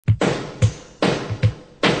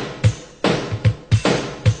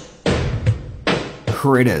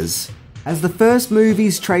Critters. As the first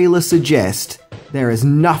movie's trailer suggests, there is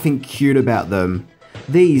nothing cute about them.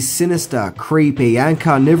 These sinister, creepy, and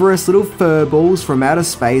carnivorous little furballs from outer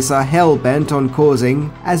space are hell-bent on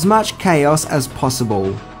causing as much chaos as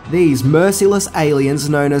possible. These merciless aliens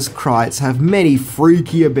known as Krites have many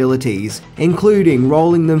freaky abilities, including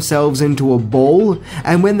rolling themselves into a ball,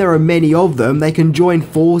 and when there are many of them, they can join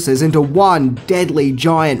forces into one deadly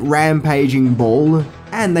giant rampaging ball,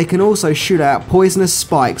 and they can also shoot out poisonous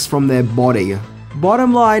spikes from their body.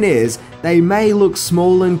 Bottom line is, they may look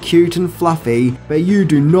small and cute and fluffy, but you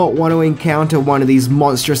do not want to encounter one of these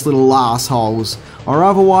monstrous little assholes, or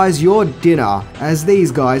otherwise you're dinner, as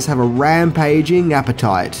these guys have a rampaging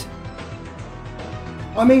appetite.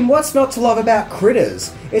 I mean, what's not to love about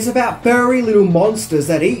Critters? It's about furry little monsters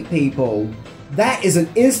that eat people. That is an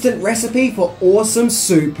instant recipe for awesome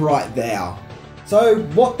soup right there. So,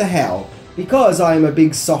 what the hell? Because I am a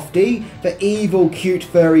big softie for evil, cute,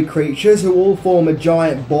 furry creatures who all form a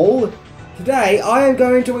giant ball, today I am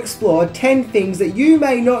going to explore 10 things that you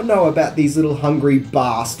may not know about these little hungry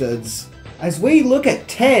bastards, as we look at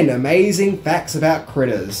 10 amazing facts about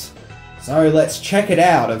critters. So let's check it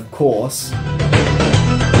out, of course.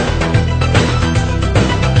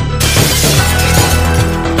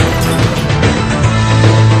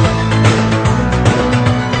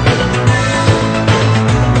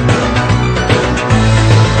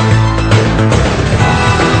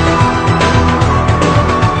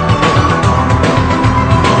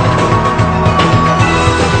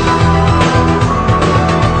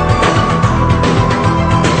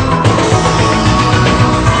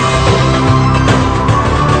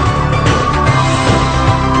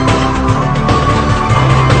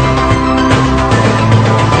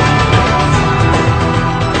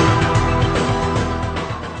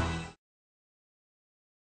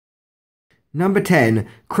 Number 10.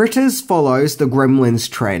 Critters follows the Gremlins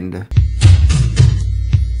trend.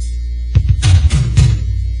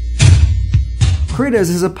 Critters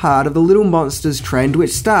is a part of the Little Monsters trend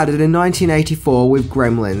which started in 1984 with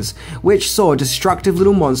Gremlins, which saw destructive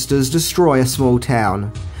little monsters destroy a small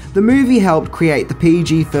town. The movie helped create the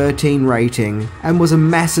PG-13 rating, and was a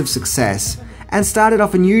massive success, and started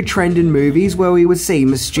off a new trend in movies where we would see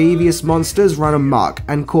mischievous monsters run amok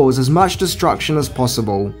and cause as much destruction as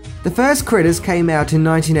possible. The first Critters came out in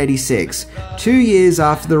 1986, 2 years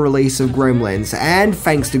after the release of Gremlins, and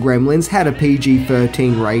thanks to Gremlins had a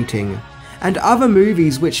PG-13 rating. And other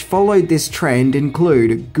movies which followed this trend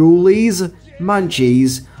include Ghoulies,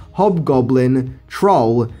 Munchies, Hobgoblin,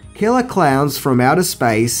 Troll, Killer Clowns from Outer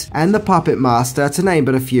Space, and The Puppet Master, to name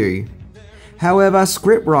but a few. However,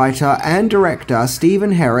 scriptwriter and director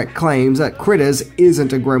Stephen Herrick claims that Critters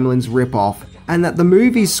isn't a Gremlins ripoff, and that the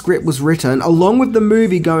movie's script was written along with the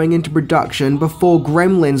movie going into production before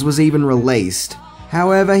Gremlins was even released.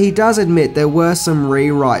 However, he does admit there were some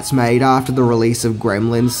rewrites made after the release of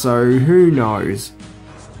Gremlins, so who knows.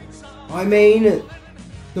 I mean,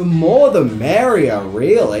 the more the merrier,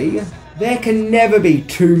 really. There can never be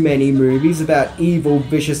too many movies about evil,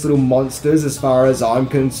 vicious little monsters as far as I'm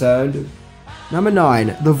concerned. Number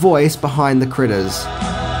 9. The voice behind the Critters.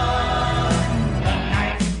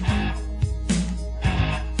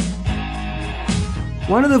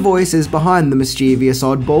 One of the voices behind the mischievous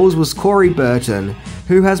oddballs was Corey Burton,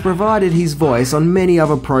 who has provided his voice on many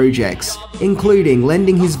other projects, including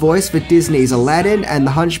lending his voice for Disney's Aladdin and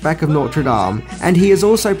The Hunchback of Notre Dame, and he has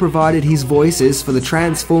also provided his voices for the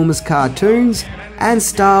Transformers cartoons and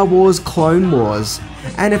Star Wars Clone Wars.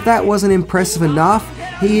 And if that wasn't impressive enough,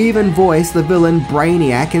 he even voiced the villain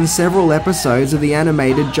Brainiac in several episodes of the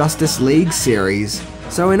animated Justice League series.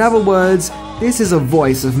 So in other words, this is a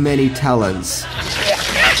voice of many talents.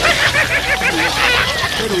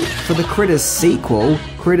 For the Critters sequel,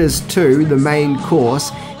 Critters 2, the main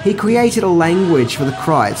course, he created a language for the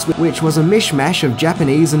Krites, which was a mishmash of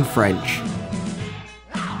Japanese and French.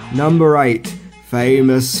 Number 8.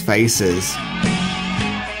 Famous faces.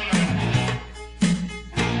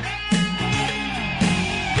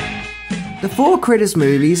 The 4 Critters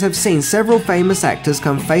movies have seen several famous actors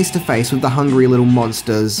come face to face with the hungry little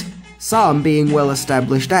monsters, some being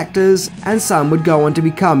well-established actors, and some would go on to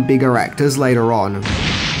become bigger actors later on.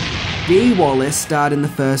 Dee Wallace starred in the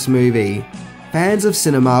first movie. Fans of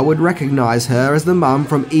cinema would recognise her as the mum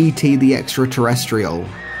from E.T. the Extraterrestrial.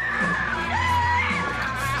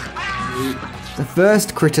 The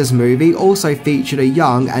first Critters movie also featured a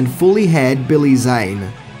young and fully haired Billy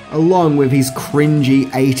Zane, along with his cringy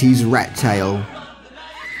 80s rat tail.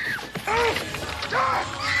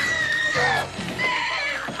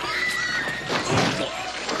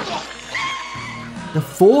 The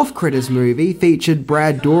fourth Critters movie featured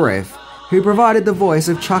Brad Dourif, who provided the voice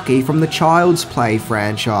of Chucky from the Child's Play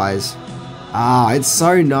franchise. Ah, it's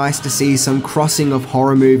so nice to see some crossing of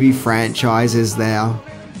horror movie franchises there.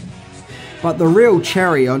 But the real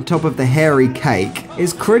cherry on top of the hairy cake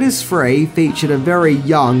is Critters 3 featured a very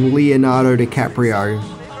young Leonardo DiCaprio.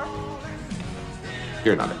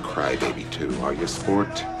 You're not a crybaby too, are you,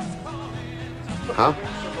 sport? Huh?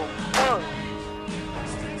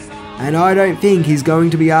 And I don't think he's going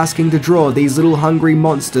to be asking to draw these little hungry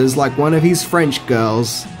monsters like one of his French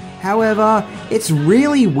girls. However, it's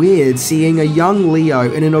really weird seeing a young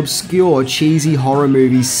Leo in an obscure cheesy horror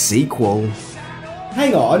movie sequel.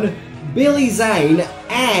 Hang on, Billy Zane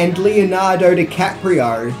and Leonardo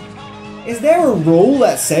DiCaprio. Is there a rule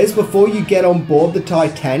that says before you get on board the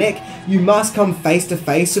Titanic, you must come face to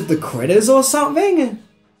face with the critters or something?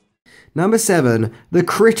 Number 7. The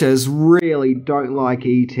critters really don't like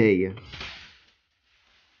E.T.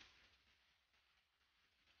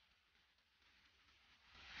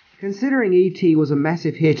 Considering E.T. was a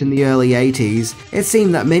massive hit in the early 80s, it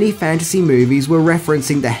seemed that many fantasy movies were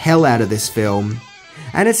referencing the hell out of this film.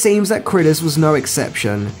 And it seems that Critters was no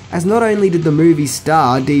exception, as not only did the movie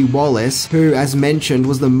star Dee Wallace, who as mentioned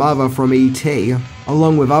was the mother from E.T.,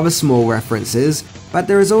 along with other small references, but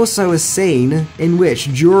there is also a scene in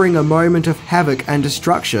which, during a moment of havoc and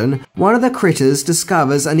destruction, one of the critters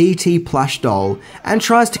discovers an E.T. plush doll and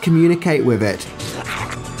tries to communicate with it,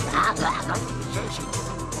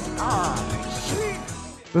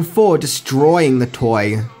 before destroying the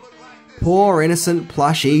toy. Poor innocent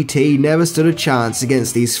plush E.T. never stood a chance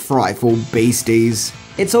against these frightful beasties.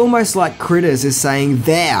 It's almost like Critters is saying,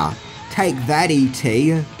 "There, take that,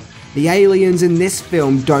 E.T." The aliens in this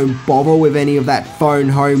film don't bother with any of that phone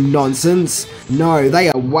home nonsense. No, they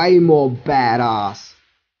are way more badass.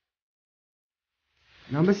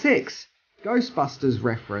 Number 6. Ghostbusters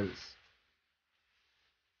reference.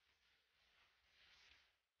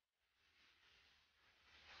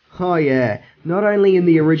 Oh yeah, not only in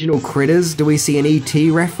the original Critters do we see an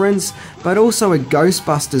E.T. reference, but also a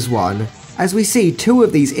Ghostbusters one, as we see two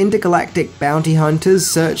of these intergalactic bounty hunters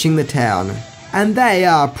searching the town. And they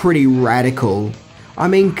are pretty radical. I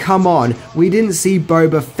mean, come on, we didn't see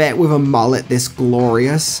Boba Fett with a mullet this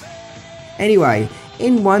glorious. Anyway,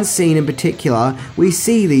 in one scene in particular, we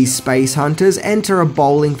see these space hunters enter a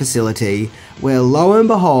bowling facility, where lo and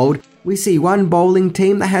behold, we see one bowling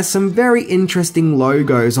team that has some very interesting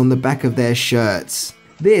logos on the back of their shirts.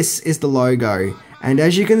 This is the logo, and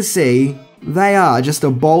as you can see, they are just a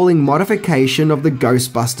bowling modification of the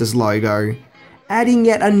Ghostbusters logo, adding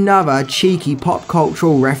yet another cheeky pop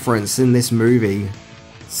cultural reference in this movie.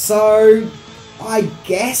 So, I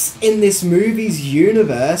guess in this movie's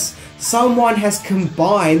universe, someone has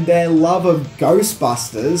combined their love of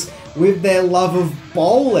Ghostbusters with their love of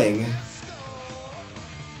bowling.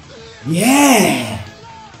 Yeah!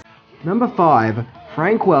 Number 5.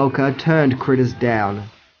 Frank Welker turned Critters down.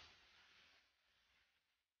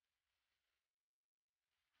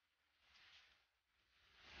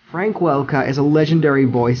 Frank Welker is a legendary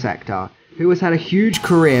voice actor who has had a huge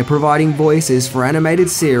career providing voices for animated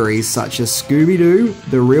series such as Scooby-Doo,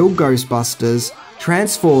 The Real Ghostbusters,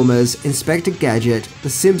 Transformers, Inspector Gadget, The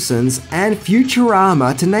Simpsons, and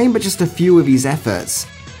Futurama, to name but just a few of his efforts.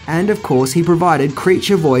 And of course he provided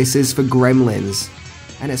creature voices for Gremlins.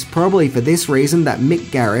 And it's probably for this reason that Mick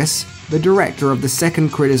Garris, the director of the second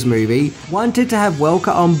Critters movie, wanted to have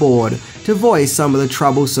Welker on board to voice some of the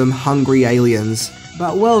troublesome hungry aliens.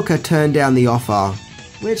 But Welker turned down the offer.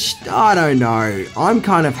 Which, I don't know, I'm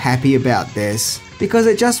kind of happy about this, because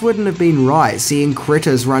it just wouldn't have been right seeing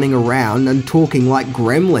critters running around and talking like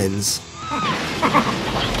gremlins.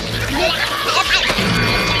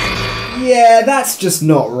 Yeah, that's just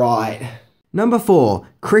not right. Number 4.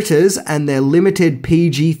 Critters and their limited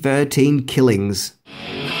PG-13 killings.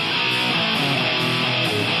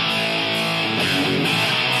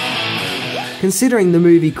 Considering the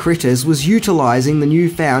movie Critters was utilising the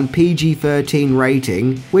newfound PG-13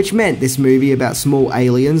 rating, which meant this movie about small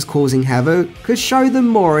aliens causing havoc could show them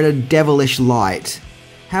more in a devilish light.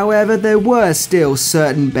 However, there were still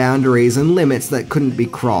certain boundaries and limits that couldn't be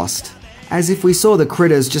crossed. As if we saw the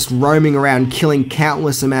critters just roaming around killing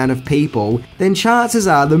countless amount of people, then chances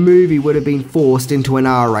are the movie would have been forced into an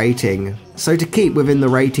R rating. So to keep within the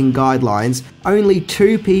rating guidelines, only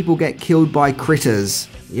 2 people get killed by critters.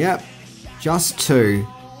 Yep. Just 2.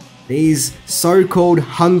 These so-called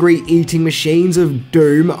hungry eating machines of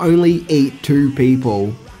doom only eat 2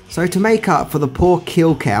 people. So to make up for the poor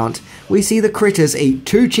kill count, we see the critters eat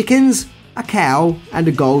 2 chickens, a cow, and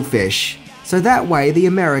a goldfish. So that way the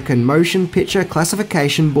American Motion Picture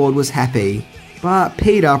Classification Board was happy. But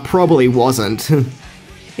Peter probably wasn't.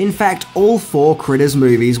 In fact, all 4 Critters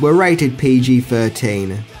movies were rated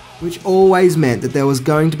PG-13, which always meant that there was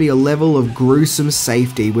going to be a level of gruesome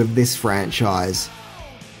safety with this franchise.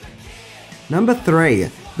 Number 3.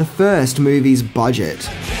 The first movie's budget.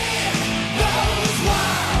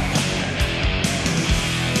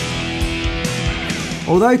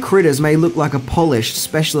 Although Critters may look like a polished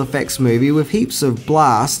special effects movie with heaps of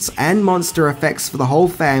blasts and monster effects for the whole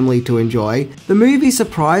family to enjoy, the movie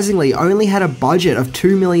surprisingly only had a budget of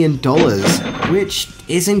 $2 million, which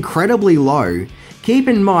is incredibly low. Keep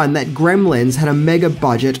in mind that Gremlins had a mega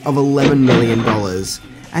budget of $11 million,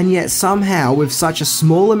 and yet somehow with such a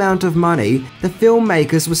small amount of money, the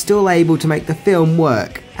filmmakers were still able to make the film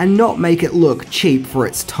work and not make it look cheap for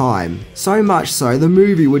its time. So much so, the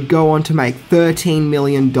movie would go on to make $13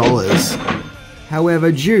 million.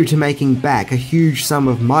 However, due to making back a huge sum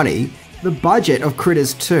of money, the budget of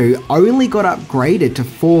Critters 2 only got upgraded to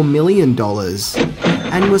 $4 million,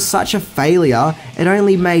 and was such a failure, it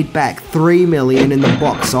only made back $3 million in the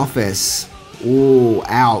box office. Ooh,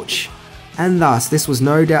 ouch. And thus, this was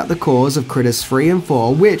no doubt the cause of Critters 3 and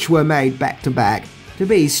 4, which were made back to back, to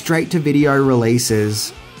be straight-to-video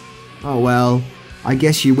releases. Oh well, I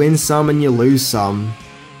guess you win some and you lose some.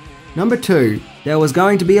 Number 2. There was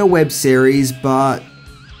going to be a web series, but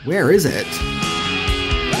where is it?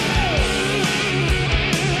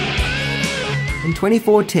 In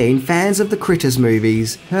 2014, fans of the Critters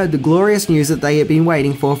movies heard the glorious news that they had been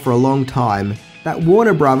waiting for a long time, that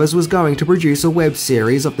Warner Brothers was going to produce a web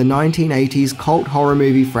series of the 1980s cult horror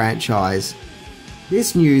movie franchise.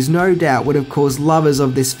 This news no doubt would have caused lovers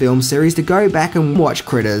of this film series to go back and watch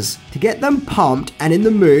Critters, to get them pumped and in the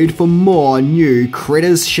mood for more new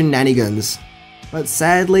Critters shenanigans. But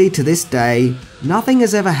sadly, to this day, nothing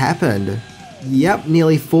has ever happened. Yep,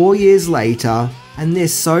 nearly 4 years later, and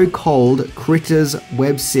this so-called Critters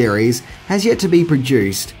web series has yet to be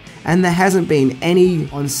produced, and there hasn't been any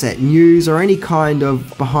on-set news or any kind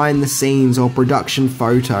of behind-the-scenes or production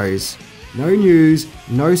photos. No news,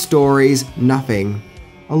 no stories, nothing.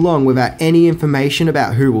 Along without any information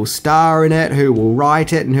about who will star in it, who will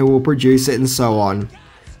write it, and who will produce it, and so on.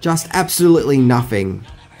 Just absolutely nothing.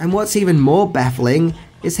 And what's even more baffling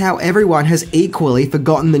is how everyone has equally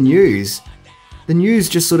forgotten the news. The news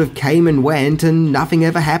just sort of came and went and nothing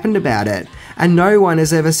ever happened about it. And no one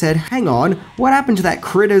has ever said, hang on, what happened to that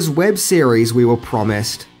Critters web series we were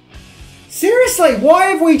promised? Seriously, why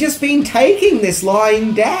have we just been taking this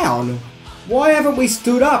lying down? Why haven't we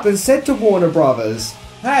stood up and said to Warner Brothers,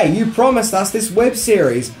 hey, you promised us this web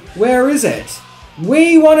series, where is it?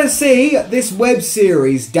 We want to see this web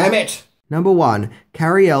series, damn it! Number 1.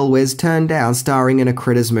 Cary Elwes turned down starring in a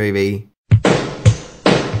Critters movie.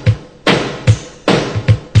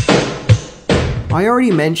 I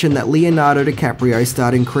already mentioned that Leonardo DiCaprio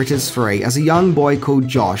starred in Critters 3 as a young boy called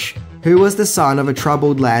Josh, who was the son of a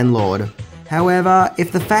troubled landlord. However,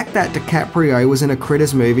 if the fact that DiCaprio was in a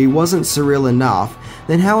Critters movie wasn't surreal enough,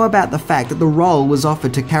 then how about the fact that the role was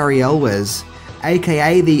offered to Cary Elwes,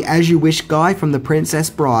 aka the As You Wish guy from The Princess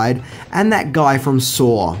Bride and that guy from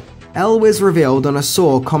Saw. Elwes revealed on a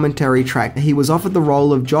Saw commentary track that he was offered the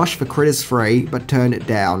role of Josh for Critters 3 but turned it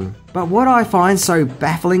down. But what I find so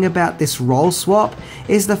baffling about this role swap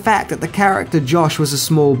is the fact that the character Josh was a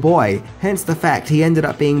small boy, hence the fact he ended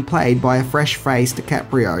up being played by a fresh-faced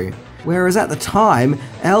DiCaprio. Whereas at the time,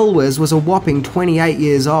 Elwes was a whopping 28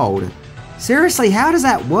 years old. Seriously, how does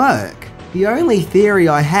that work? The only theory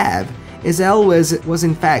I have is Elwes was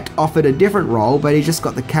in fact offered a different role, but he just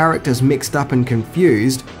got the characters mixed up and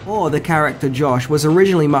confused, or the character Josh was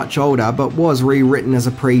originally much older but was rewritten as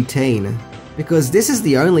a pre-teen. Because this is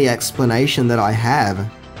the only explanation that I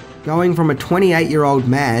have. Going from a 28-year-old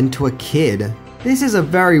man to a kid. This is a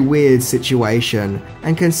very weird situation,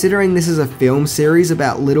 and considering this is a film series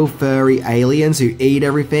about little furry aliens who eat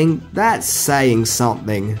everything, that's saying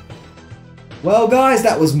something. Well guys,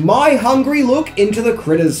 that was my hungry look into the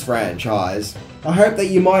Critters franchise. I hope that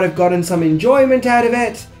you might have gotten some enjoyment out of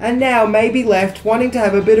it, and now may be left wanting to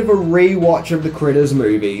have a bit of a re-watch of the Critters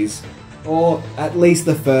movies. Or at least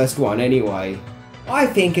the first one anyway. I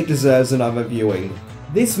think it deserves another viewing.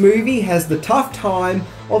 This movie has the tough time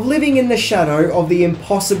of living in the shadow of the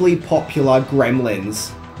impossibly popular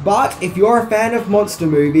Gremlins. But if you're a fan of monster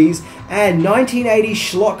movies and 1980s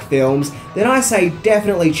schlock films, then I say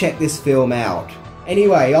definitely check this film out.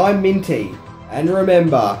 Anyway, I'm Minty, and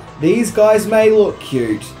remember, these guys may look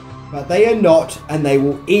cute, but they are not, and they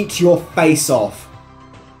will eat your face off.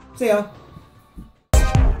 See ya.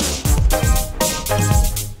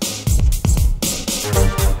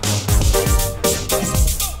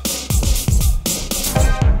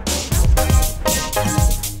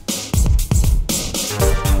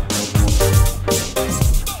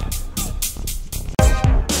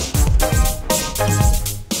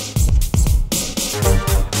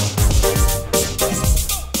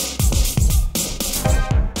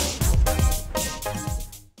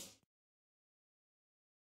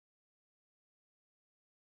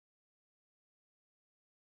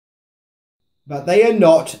 But they are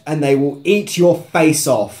not, and they will eat your face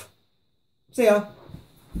off. See ya.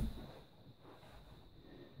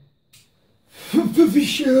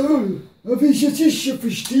 Hvis jeg ikke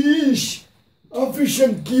forstår, hvorfor skal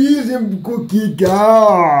jeg give dem cookie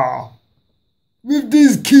with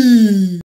this key?